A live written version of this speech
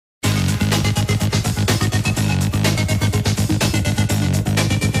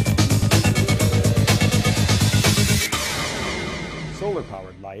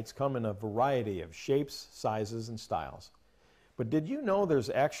lights come in a variety of shapes, sizes, and styles. But did you know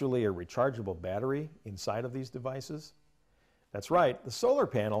there's actually a rechargeable battery inside of these devices? That's right, the solar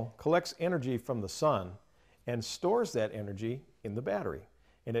panel collects energy from the sun and stores that energy in the battery.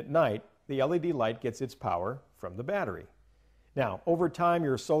 And at night, the LED light gets its power from the battery. Now, over time,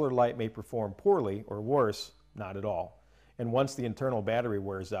 your solar light may perform poorly, or worse, not at all. And once the internal battery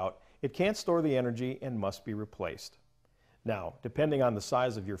wears out, it can't store the energy and must be replaced. Now, depending on the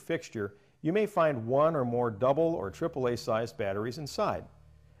size of your fixture, you may find one or more double or AAA sized batteries inside.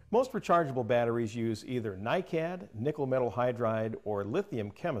 Most rechargeable batteries use either NiCad, nickel metal hydride, or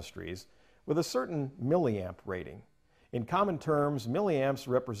lithium chemistries with a certain milliamp rating. In common terms, milliamps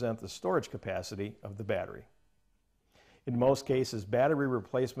represent the storage capacity of the battery. In most cases, battery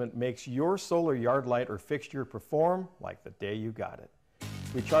replacement makes your solar yard light or fixture perform like the day you got it.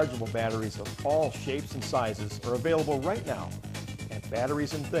 Rechargeable batteries of all shapes and sizes are available right now at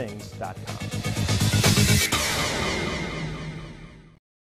batteriesandthings.com.